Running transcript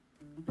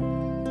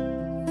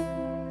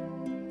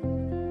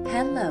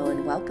Hello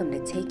and welcome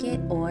to Take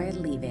It or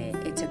Leave It.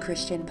 It's a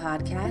Christian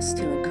podcast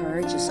to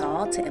encourage us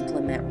all to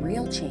implement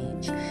real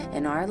change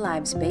in our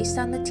lives based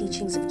on the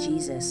teachings of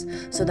Jesus,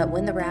 so that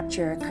when the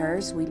rapture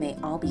occurs, we may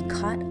all be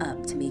caught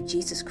up to meet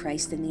Jesus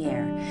Christ in the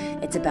air.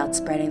 It's about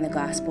spreading the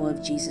gospel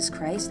of Jesus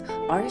Christ,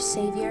 our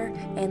Savior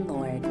and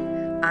Lord.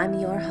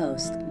 I'm your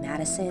host,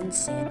 Maddison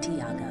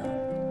Santiago.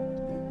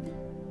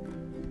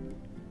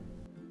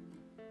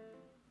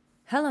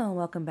 Hello and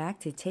welcome back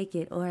to Take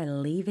It or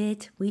Leave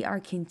It. We are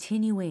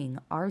continuing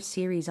our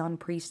series on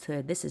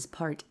priesthood. This is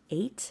part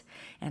 8,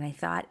 and I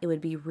thought it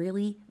would be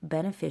really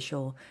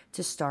beneficial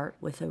to start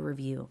with a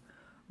review.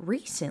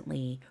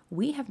 Recently,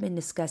 we have been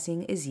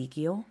discussing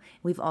Ezekiel.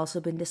 We've also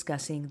been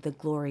discussing the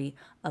glory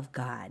of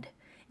God.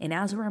 And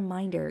as a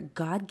reminder,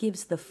 God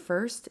gives the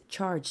first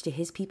charge to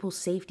his people's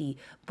safety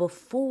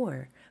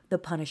before the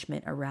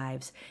punishment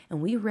arrives.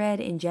 And we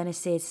read in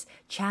Genesis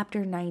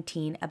chapter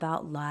 19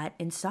 about Lot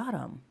and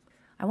Sodom.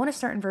 I want to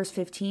start in verse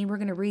 15. We're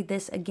going to read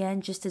this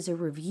again just as a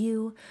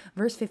review.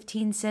 Verse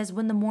 15 says,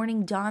 "When the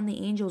morning dawned,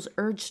 the angels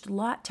urged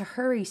Lot to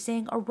hurry,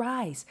 saying,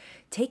 'Arise,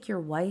 take your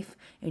wife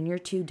and your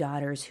 2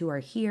 daughters who are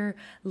here,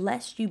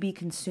 lest you be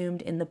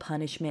consumed in the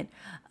punishment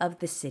of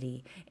the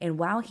city.' And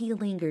while he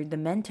lingered, the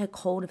men took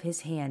hold of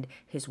his hand,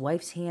 his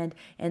wife's hand,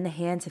 and the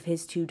hands of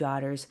his 2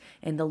 daughters,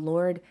 and the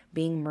Lord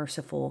being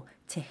merciful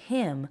to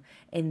him,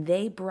 and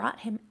they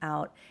brought him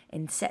out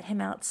and set him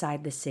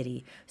outside the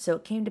city. So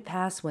it came to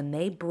pass when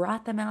they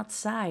brought them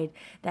outside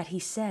that he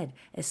said,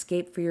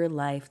 'Escape for your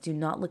life. Do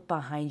not look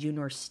behind you,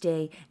 nor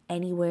stay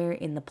anywhere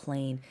in the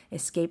plain.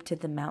 Escape to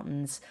the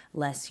mountains,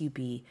 lest you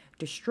be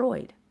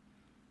destroyed.'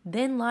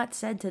 Then Lot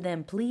said to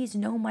them, 'Please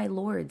know, my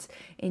lords,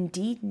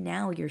 indeed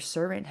now your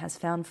servant has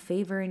found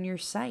favor in your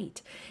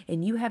sight,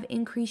 and you have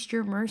increased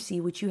your mercy,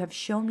 which you have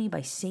shown me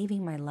by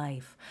saving my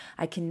life.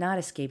 I cannot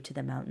escape to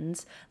the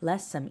mountains,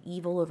 lest some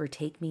evil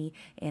overtake me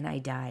and I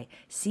die.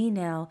 See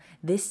now,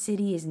 this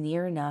city is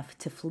near enough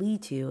to flee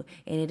to,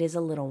 and it is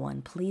a little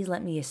one. Please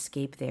let me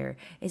escape there.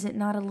 Is it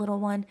not a little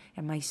one?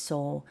 And my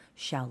soul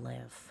shall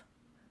live.'"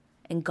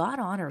 And God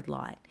honored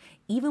Lot,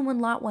 even when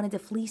Lot wanted to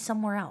flee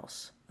somewhere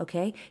else.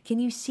 Okay? Can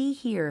you see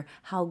here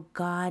how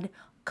God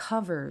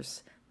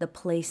covers the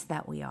place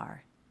that we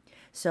are?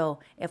 So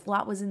if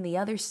Lot was in the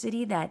other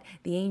city that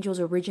the angels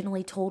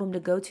originally told him to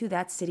go to,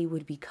 that city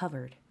would be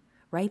covered,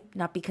 right?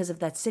 Not because of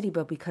that city,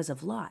 but because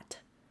of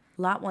Lot.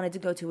 Lot wanted to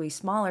go to a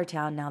smaller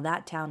town. Now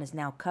that town is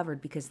now covered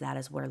because that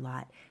is where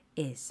Lot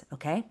is,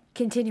 okay?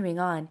 Continuing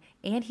on,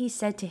 "And he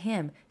said to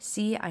him,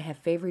 'See, I have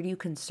favored you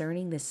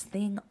concerning this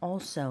thing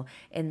also,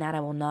 and that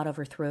I will not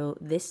overthrow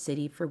this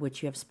city for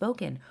which you have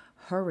spoken.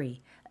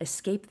 Hurry,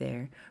 escape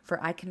there,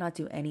 for I cannot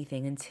do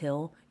anything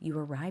until you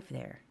arrive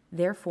there.'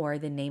 Therefore,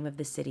 the name of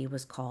the city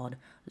was called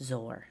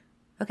Zor."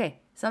 Okay,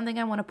 something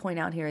I want to point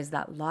out here is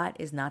that Lot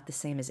is not the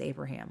same as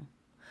Abraham.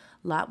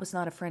 Lot was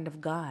not a friend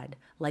of God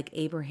like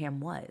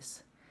Abraham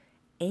was.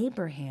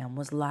 Abraham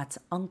was Lot's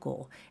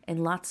uncle,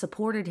 and Lot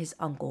supported his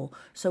uncle,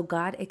 so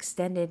God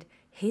extended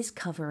his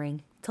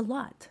covering to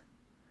Lot.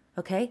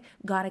 Okay?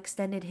 God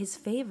extended his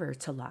favor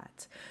to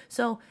Lot.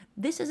 So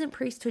this isn't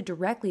priesthood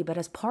directly, but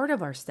as part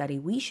of our study,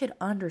 we should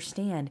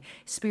understand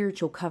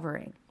spiritual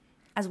covering.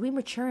 As we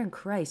mature in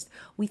Christ,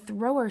 we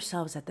throw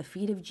ourselves at the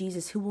feet of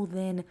Jesus, who will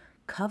then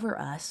cover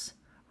us,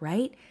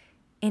 right?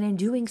 And in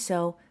doing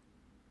so,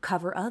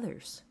 cover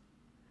others.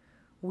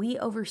 We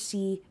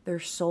oversee their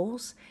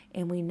souls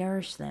and we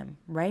nourish them,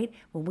 right?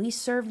 When we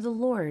serve the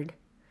Lord,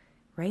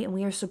 right, and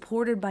we are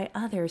supported by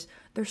others,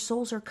 their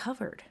souls are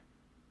covered,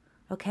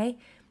 okay?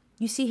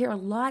 You see here,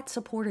 Lot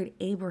supported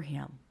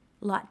Abraham.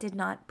 Lot did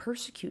not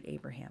persecute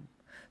Abraham.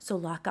 So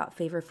Lot got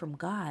favor from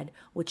God,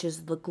 which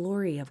is the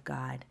glory of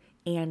God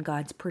and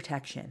God's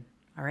protection,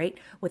 all right?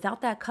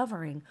 Without that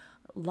covering,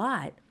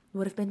 Lot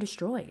would have been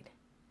destroyed.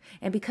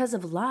 And because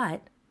of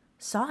Lot,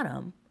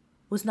 Sodom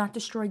was not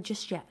destroyed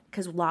just yet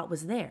because Lot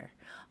was there.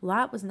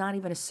 Lot was not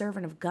even a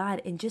servant of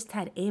God and just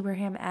had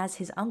Abraham as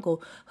his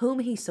uncle, whom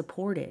he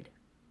supported.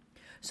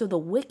 So the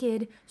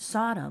wicked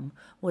Sodom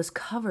was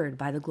covered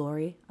by the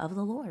glory of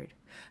the Lord,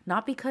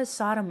 not because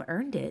Sodom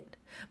earned it,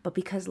 but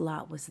because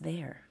Lot was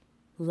there.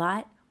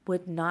 Lot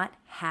would not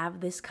have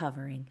this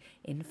covering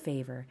in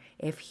favor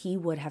if he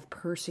would have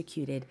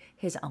persecuted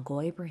his uncle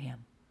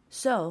Abraham.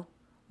 So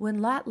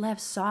when Lot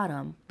left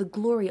Sodom, the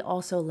glory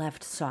also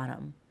left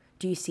Sodom.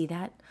 Do you see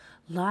that?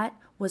 Lot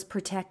was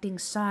protecting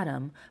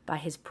Sodom by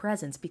his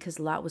presence because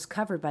Lot was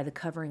covered by the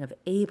covering of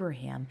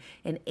Abraham,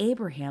 and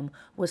Abraham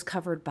was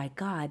covered by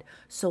God.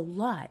 So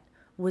Lot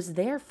was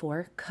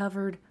therefore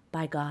covered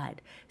by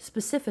God.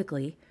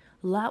 Specifically,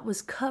 Lot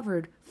was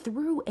covered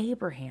through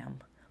Abraham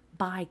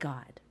by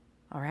God.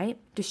 All right?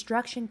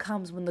 Destruction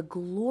comes when the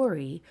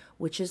glory,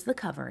 which is the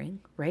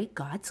covering, right?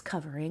 God's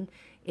covering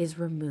is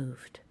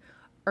removed.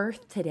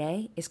 Earth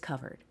today is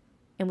covered.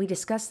 And we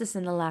discussed this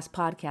in the last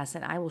podcast,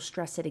 and I will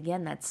stress it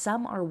again, that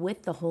some are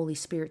with the Holy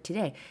Spirit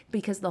today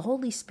because the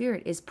Holy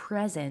Spirit is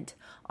present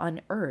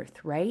on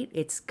earth, right?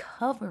 It's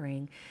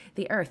covering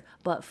the earth,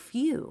 but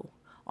few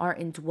are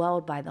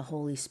indwelled by the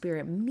Holy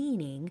Spirit,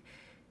 meaning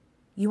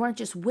You aren't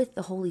just with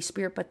the Holy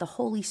Spirit, but the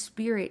Holy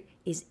Spirit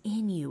is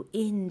in you,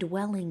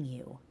 indwelling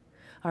you.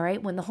 All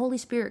right? When the Holy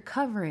Spirit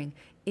covering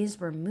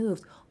is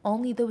removed,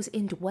 only those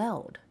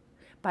indwelled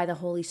by the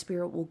Holy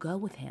Spirit will go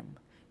with him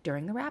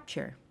during the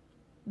rapture.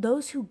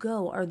 Those who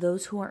go are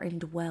those who are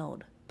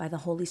indwelled by the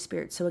Holy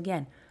Spirit. So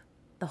again,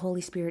 the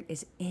Holy Spirit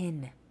is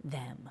in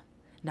them,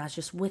 not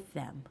just with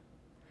them.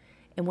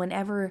 And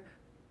whenever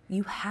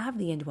you have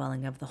the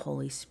indwelling of the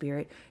Holy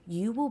Spirit,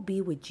 you will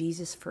be with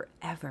Jesus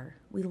forever.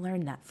 We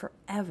learn that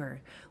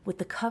forever with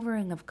the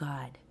covering of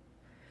God.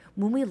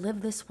 When we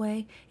live this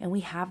way and we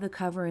have the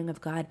covering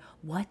of God,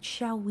 what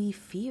shall we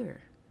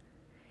fear?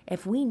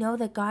 If we know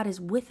that God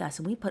is with us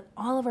and we put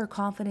all of our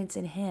confidence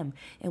in him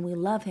and we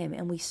love him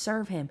and we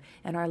serve him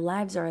and our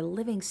lives are a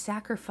living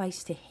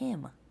sacrifice to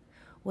him,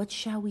 what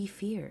shall we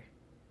fear?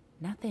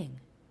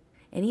 Nothing.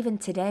 And even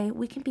today,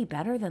 we can be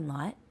better than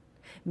Lot,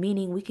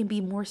 meaning we can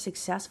be more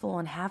successful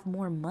and have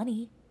more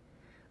money.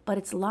 But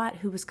it's Lot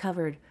who was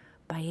covered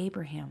by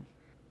Abraham.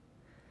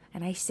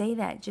 And I say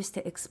that just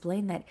to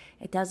explain that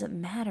it doesn't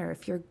matter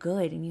if you're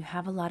good and you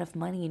have a lot of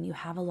money and you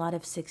have a lot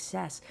of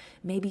success.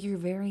 Maybe you're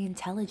very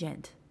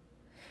intelligent.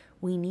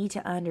 We need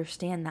to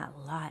understand that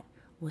Lot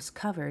was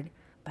covered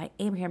by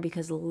Abraham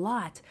because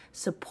Lot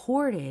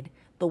supported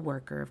the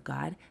worker of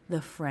God,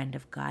 the friend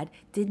of God,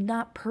 did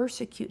not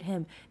persecute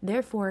him.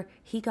 Therefore,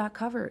 he got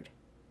covered.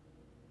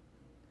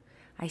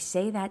 I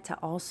say that to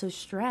also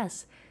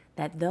stress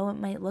that though it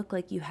might look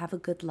like you have a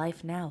good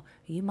life now,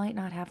 you might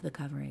not have the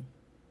covering.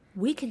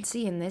 We can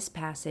see in this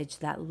passage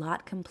that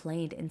Lot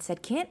complained and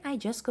said, "Can't I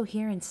just go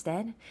here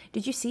instead?"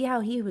 Did you see how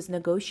he was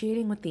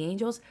negotiating with the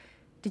angels?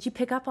 Did you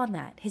pick up on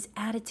that? His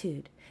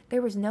attitude.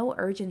 There was no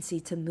urgency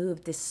to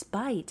move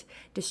despite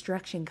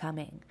destruction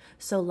coming.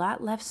 So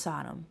Lot left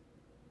Sodom.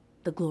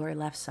 The glory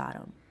left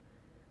Sodom.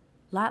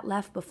 Lot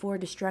left before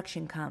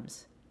destruction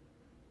comes.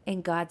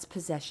 And God's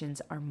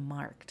possessions are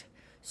marked.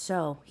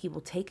 So he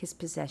will take his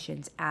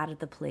possessions out of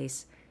the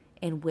place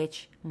in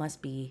which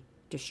must be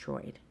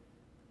destroyed.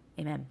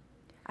 Amen.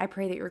 I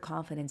pray that your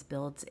confidence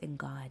builds in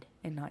God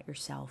and not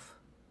yourself.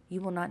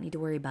 You will not need to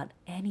worry about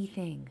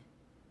anything.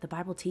 The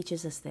Bible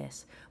teaches us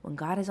this. When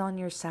God is on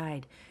your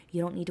side,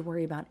 you don't need to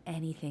worry about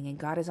anything. And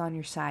God is on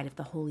your side if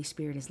the Holy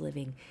Spirit is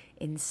living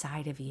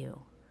inside of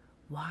you.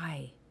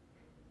 Why?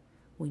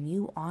 When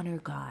you honor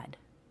God,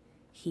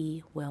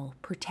 he will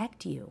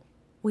protect you.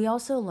 We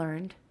also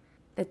learned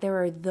that there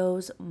are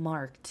those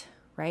marked,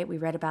 right? We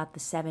read about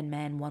the 7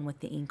 men, 1 with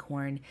the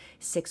inkhorn,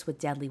 6 with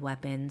deadly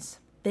weapons.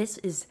 This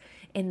is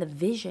in the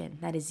vision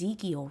that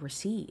Ezekiel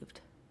received.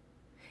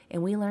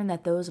 And we learn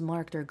that those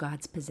marked are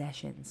God's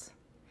possessions.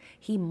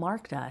 He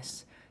marked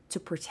us to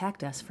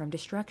protect us from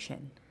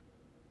destruction.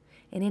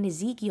 And in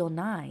Ezekiel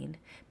 9,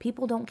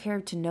 people don't care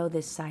to know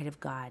this side of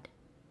God.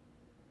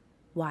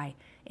 Why?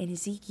 In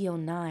Ezekiel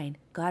 9,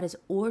 God is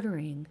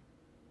ordering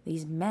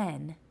these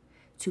men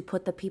to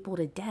put the people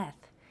to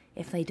death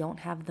if they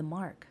don't have the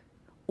mark,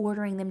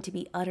 ordering them to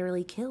be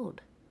utterly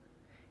killed.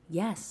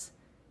 Yes,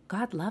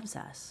 God loves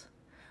us,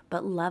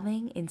 but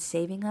loving and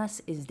saving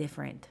us is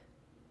different.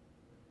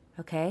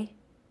 Okay?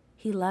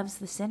 He loves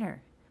the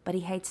sinner, but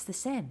he hates the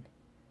sin.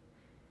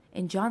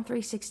 And John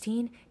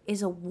 3:16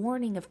 is a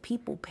warning of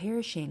people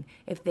perishing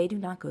if they do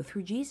not go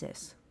through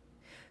Jesus.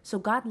 So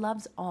God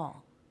loves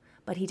all,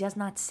 but he does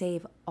not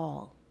save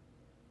all.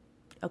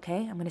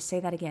 Okay? I'm going to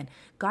say that again.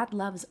 God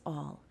loves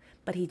all,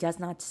 but he does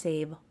not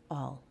save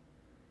all.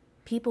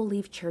 People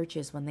leave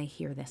churches when they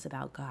hear this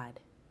about God.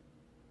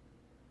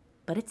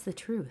 But it's the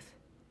truth.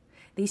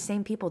 These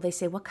same people, they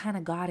say, "What kind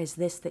of God is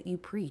this that you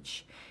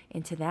preach?"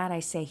 And to that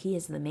I say, he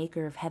is the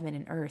maker of heaven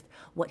and earth.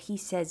 What he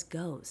says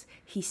goes.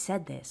 He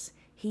said this.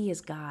 He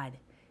is God.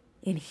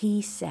 And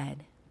he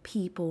said,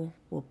 people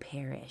will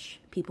perish.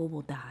 People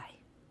will die.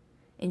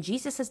 And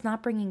Jesus is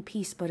not bringing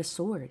peace, but a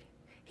sword.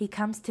 He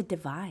comes to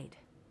divide,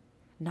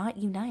 not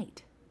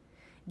unite.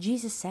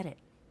 Jesus said it.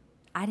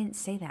 I didn't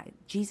say that.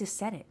 Jesus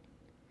said it.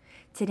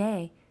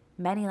 Today,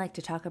 many like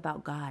to talk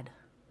about God,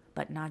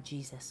 but not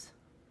Jesus.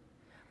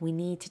 We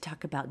need to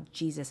talk about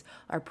Jesus.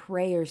 Our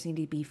prayers need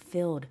to be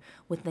filled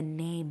with the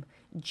name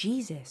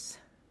Jesus.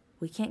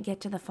 We can't get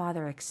to the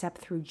Father except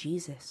through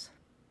Jesus.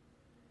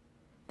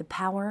 The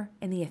power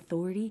and the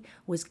authority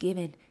was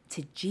given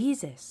to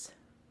Jesus.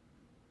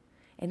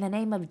 In the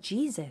name of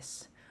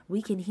Jesus,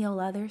 we can heal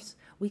others.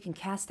 We can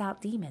cast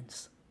out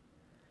demons.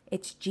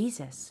 It's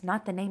Jesus,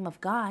 not the name of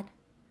God.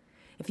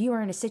 If you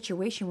are in a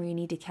situation where you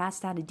need to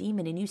cast out a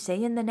demon and you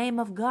say, "In the name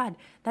of God,"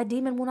 that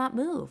demon will not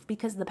move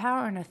because the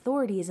power and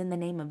authority is in the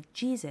name of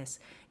Jesus.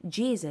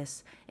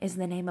 Jesus is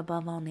the name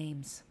above all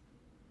names.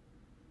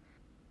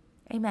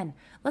 Amen.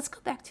 Let's go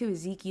back to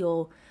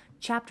Ezekiel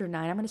chapter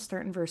 9. I'm going to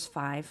start in verse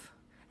 5.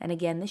 And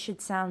again, this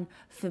should sound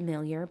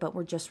familiar, but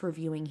we're just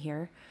reviewing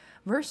here.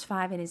 Verse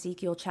 5 in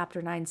Ezekiel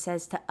chapter 9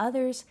 says, "To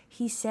others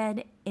he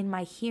said in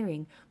my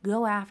hearing,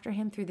 go after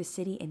him through the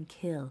city and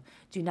kill.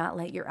 Do not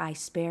let your eye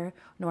spare,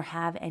 nor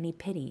have any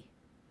pity."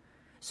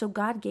 So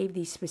God gave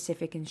these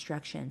specific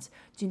instructions.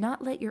 Do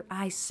not let your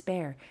eyes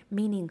spare,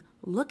 meaning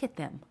look at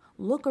them,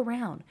 look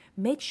around,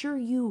 make sure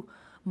you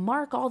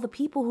Mark all the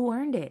people who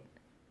earned it.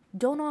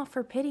 Don't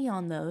offer pity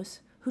on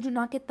those who do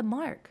not get the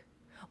mark.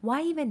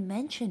 Why even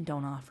mention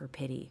don't offer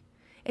pity?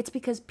 It's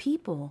because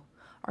people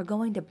are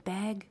going to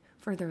beg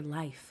for their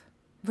life.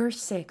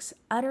 Verse 6,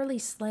 utterly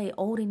slay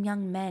old and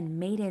young men,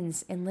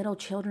 maidens, and little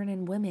children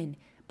and women,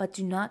 but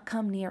do not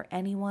come near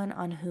anyone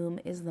on whom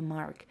is the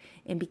mark,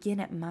 and begin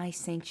at my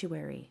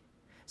sanctuary.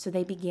 So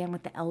they began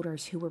with the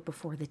elders who were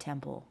before the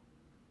temple.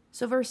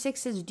 So verse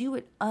 6 says, do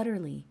it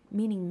utterly,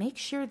 meaning make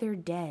sure they're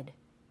dead.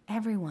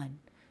 Everyone.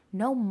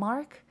 No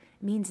mark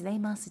means they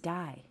must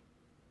die.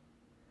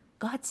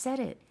 God said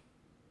it.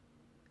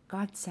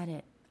 God said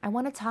it. I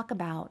want to talk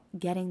about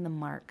getting the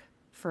mark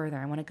further.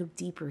 I want to go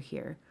deeper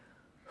here.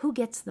 Who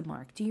gets the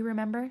mark? Do you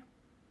remember?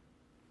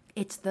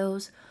 It's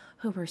those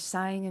who were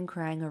sighing and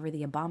crying over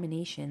the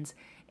abominations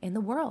in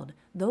the world.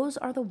 Those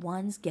are the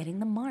ones getting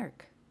the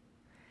mark.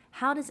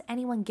 How does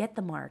anyone get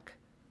the mark?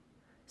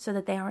 So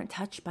that they aren't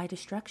touched by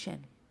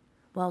destruction.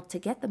 Well, to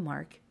get the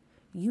mark,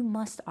 you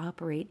must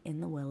operate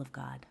in the will of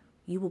God.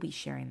 You will be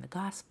sharing the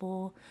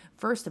gospel.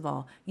 First of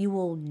all, you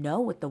will know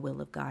what the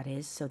will of God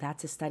is. So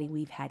that's a study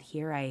we've had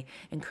here. I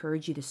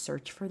encourage you to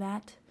search for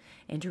that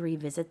and to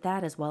revisit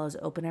that, as well as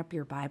open up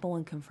your Bible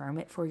and confirm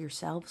it for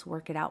yourselves,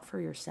 work it out for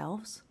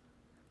yourselves.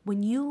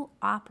 When you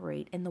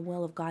operate in the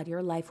will of God,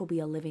 your life will be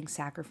a living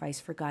sacrifice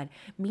for God,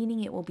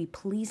 meaning it will be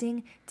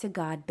pleasing to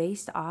God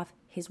based off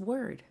His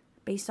word,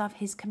 based off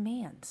His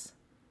commands.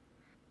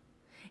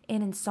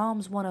 And in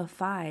Psalms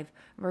 105,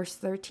 verse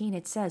 13,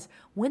 it says,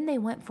 when they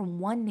went from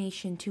one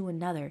nation to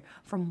another,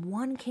 from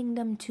one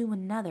kingdom to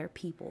another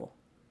people,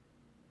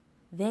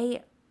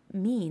 they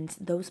means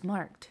those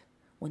marked.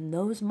 When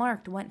those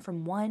marked went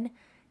from one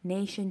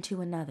nation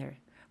to another,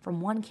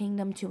 from one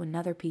kingdom to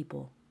another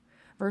people.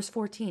 Verse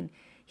 14,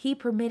 He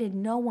permitted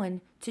no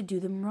one to do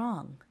them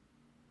wrong.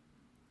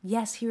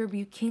 Yes, He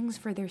rebuked kings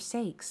for their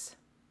sakes.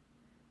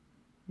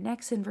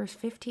 Next in verse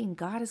 15,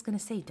 God is going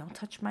to say, don't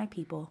touch my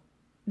people.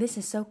 This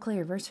is so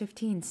clear. Verse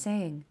 15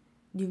 saying,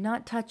 do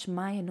not touch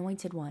my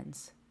anointed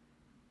ones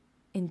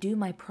and do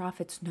my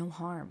prophets no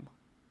harm.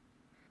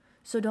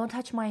 So don't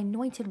touch my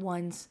anointed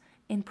ones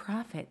and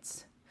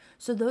prophets.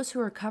 So those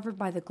who are covered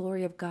by the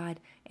glory of God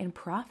and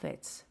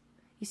prophets.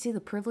 You see the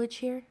privilege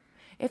here?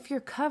 If you're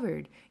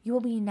covered, you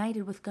will be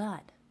united with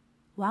God.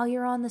 While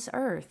you're on this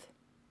earth,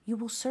 you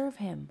will serve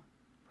Him,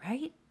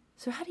 right?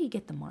 So how do you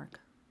get the mark?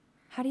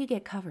 How do you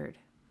get covered?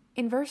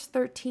 In verse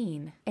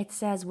 13, it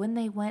says, when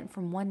they went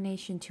from one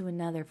nation to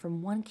another,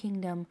 from one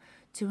kingdom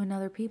to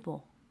another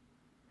people.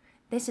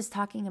 This is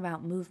talking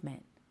about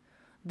movement.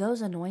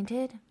 Those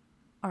anointed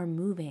are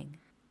moving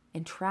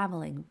and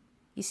traveling.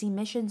 You see,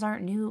 missions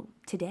aren't new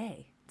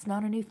today. It's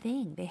not a new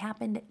thing. They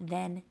happened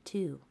then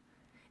too.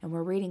 And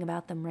we're reading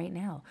about them right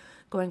now,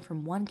 going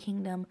from one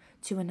kingdom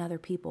to another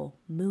people,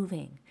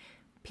 moving.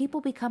 People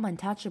become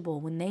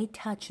untouchable when they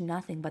touch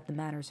nothing but the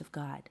matters of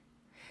God.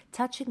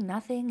 Touching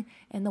nothing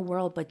in the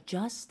world but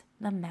just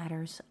the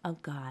matters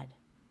of God.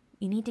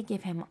 You need to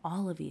give Him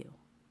all of you.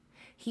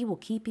 He will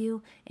keep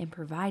you and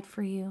provide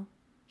for you.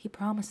 He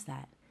promised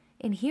that.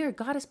 And here,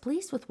 God is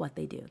pleased with what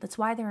they do. That's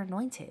why they're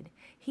anointed.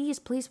 He is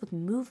pleased with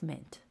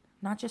movement,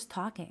 not just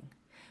talking.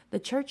 The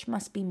church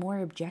must be more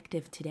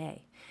objective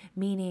today,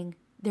 meaning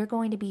they're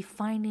going to be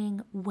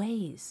finding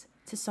ways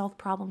to solve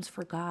problems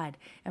for God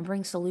and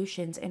bring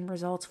solutions and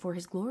results for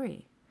His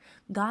glory.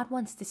 God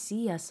wants to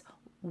see us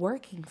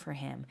working for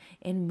Him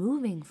and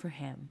moving for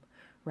Him,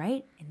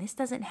 right? And this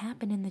doesn't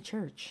happen in the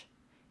church.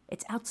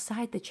 It's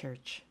outside the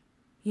church.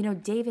 You know,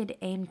 David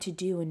aimed to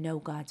do and know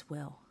God's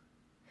will.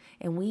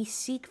 And we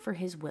seek for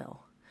His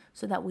will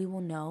so that we will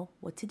know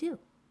what to do,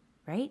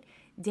 right?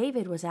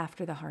 David was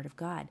after the heart of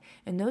God.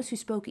 And those who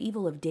spoke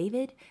evil of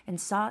David and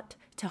sought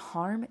to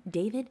harm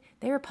David,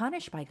 they were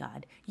punished by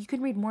God. You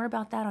can read more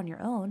about that on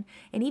your own.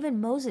 And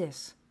even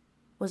Moses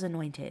was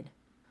anointed.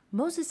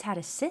 Moses had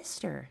a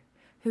sister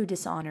who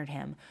dishonored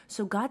him,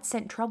 so God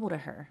sent trouble to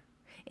her.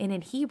 And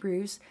in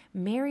Hebrews,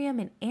 Miriam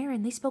and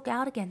Aaron, they spoke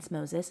out against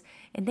Moses,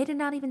 and they did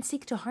not even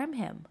seek to harm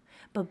him.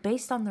 But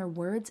based on their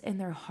words and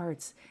their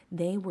hearts,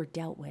 they were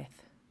dealt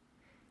with.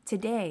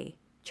 Today,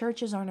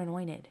 churches aren't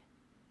anointed.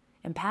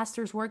 And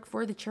pastors work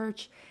for the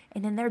church,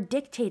 and then they're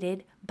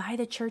dictated by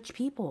the church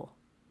people.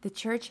 The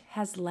church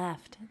has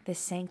left the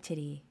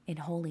sanctity and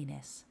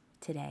holiness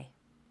today.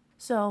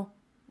 So,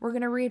 we're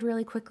going to read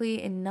really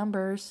quickly in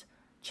Numbers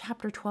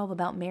chapter 12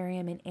 about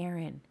Miriam and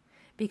Aaron.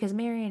 Because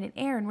Miriam and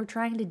Aaron were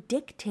trying to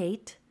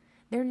dictate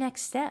their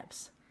next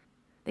steps.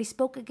 They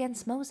spoke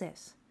against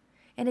Moses.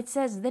 And it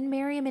says, then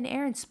Miriam and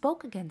Aaron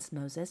spoke against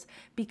Moses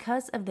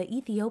because of the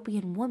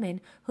Ethiopian woman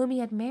whom he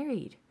had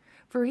married.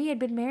 For he had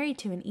been married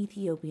to an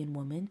Ethiopian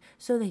woman.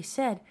 So they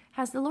said,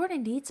 has the Lord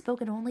indeed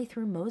spoken only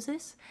through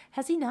Moses?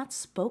 Has He not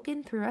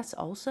spoken through us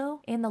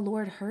also? And the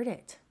Lord heard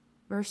it.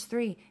 Verse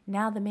 3,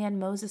 now the man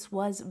Moses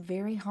was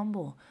very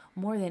humble,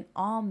 more than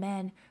all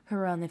men who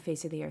are on the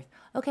face of the earth.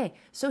 Okay,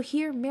 so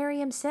here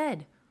Miriam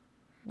said,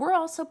 we're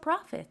also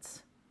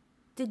prophets.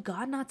 Did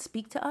God not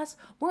speak to us?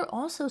 We're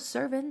also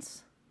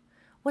servants.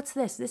 What's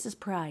this? This is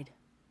pride.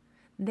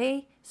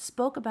 They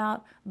spoke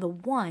about the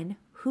one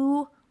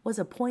who was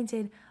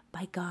appointed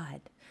by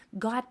God.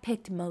 God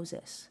picked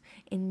Moses,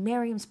 and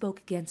Miriam spoke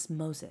against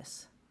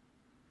Moses.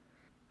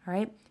 All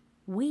right?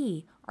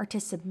 We are to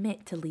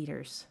submit to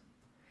leaders,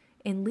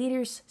 and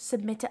leaders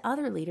submit to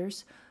other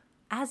leaders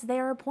as they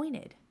are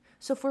appointed.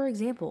 So, for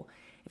example,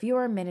 if you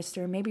are a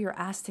minister, maybe you're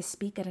asked to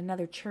speak at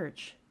another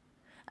church,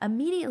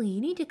 immediately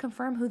you need to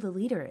confirm who the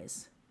leader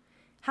is.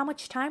 How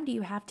much time do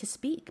you have to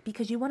speak?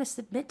 Because you want to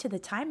submit to the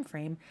time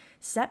frame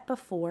set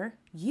before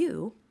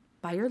you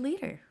by your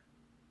leader.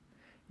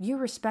 You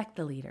respect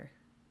the leader.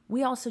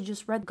 We also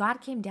just read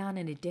God came down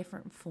in a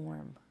different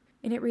form.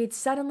 And it reads,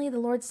 "Suddenly the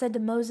Lord said to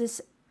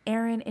Moses,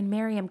 Aaron, and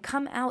Miriam,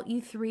 come out, you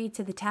three,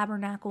 to the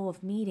tabernacle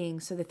of meeting.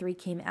 So the three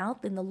came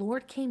out. Then the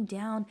Lord came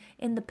down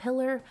in the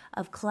pillar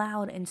of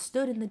cloud and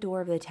stood in the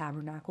door of the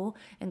tabernacle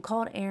and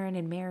called Aaron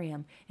and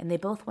Miriam, and they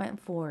both went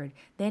forward.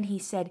 Then he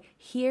said,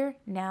 hear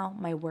now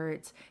my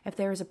words. If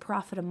there is a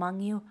prophet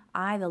among you,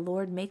 I, the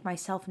Lord, make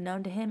myself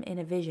known to him in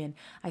a vision.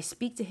 I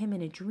speak to him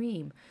in a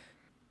dream.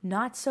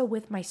 Not so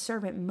with my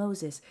servant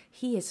Moses.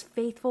 He is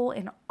faithful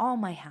in all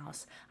my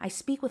house. I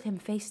speak with him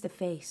face to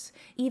face,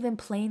 even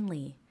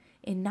plainly,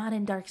 and not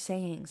in dark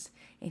sayings,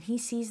 and he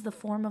sees the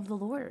form of the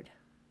Lord.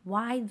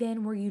 Why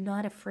then were you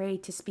not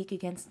afraid to speak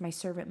against my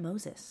servant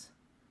Moses?"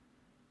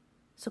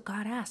 So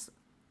God asked,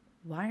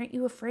 why aren't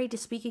you afraid to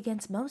speak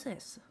against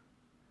Moses?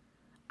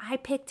 I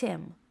picked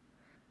him.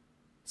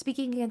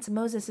 Speaking against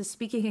Moses is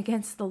speaking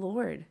against the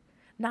Lord.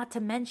 Not to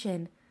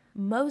mention,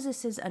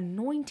 Moses'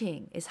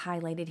 anointing is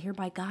highlighted here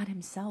by God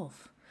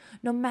himself.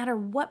 No matter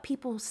what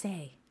people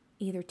say,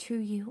 either to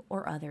you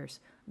or others,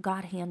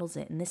 God handles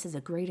it, and this is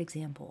a great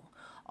example.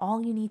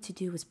 All you need to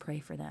do is pray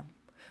for them.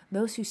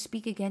 Those who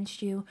speak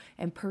against you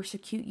and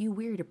persecute you,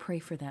 we're to pray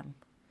for them.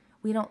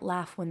 We don't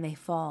laugh when they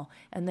fall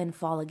and then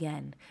fall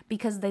again,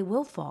 because they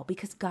will fall,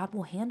 because God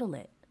will handle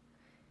it.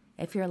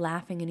 If you're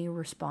laughing and you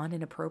respond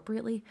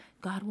inappropriately,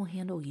 God will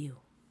handle you.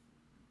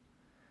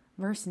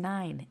 Verse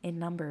 9 in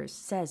Numbers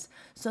says,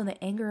 "So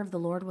the anger of the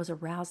Lord was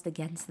aroused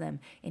against them,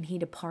 and he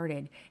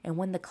departed. And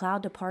when the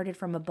cloud departed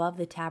from above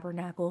the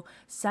tabernacle,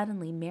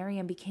 suddenly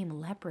Miriam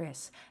became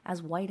leprous,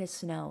 as white as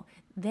snow.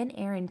 Then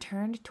Aaron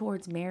turned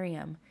towards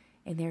Miriam,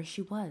 and there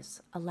she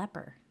was, a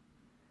leper."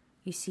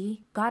 You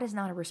see, God is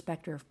not a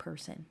respecter of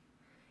person.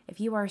 If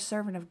you are a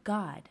servant of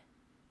God,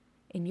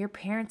 and your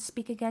parents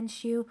speak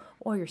against you,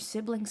 or your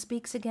sibling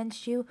speaks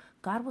against you,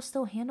 God will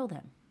still handle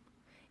them.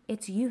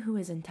 It's you who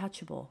is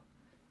untouchable,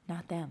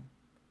 not them.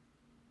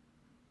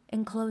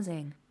 In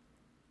closing,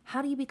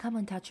 how do you become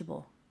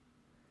untouchable?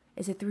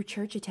 Is it through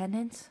church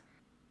attendance?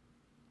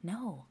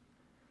 No,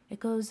 it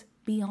goes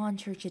beyond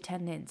church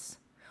attendance.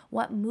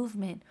 What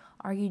movement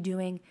are you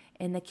doing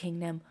in the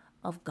kingdom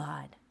of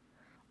God?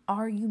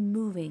 Are you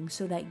moving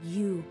so that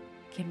you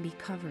can be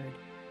covered?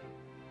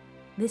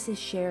 This is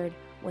shared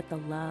with the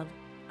love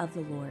of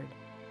the Lord,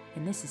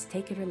 and this is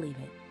Take It or Leave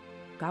It.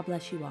 God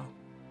bless you all.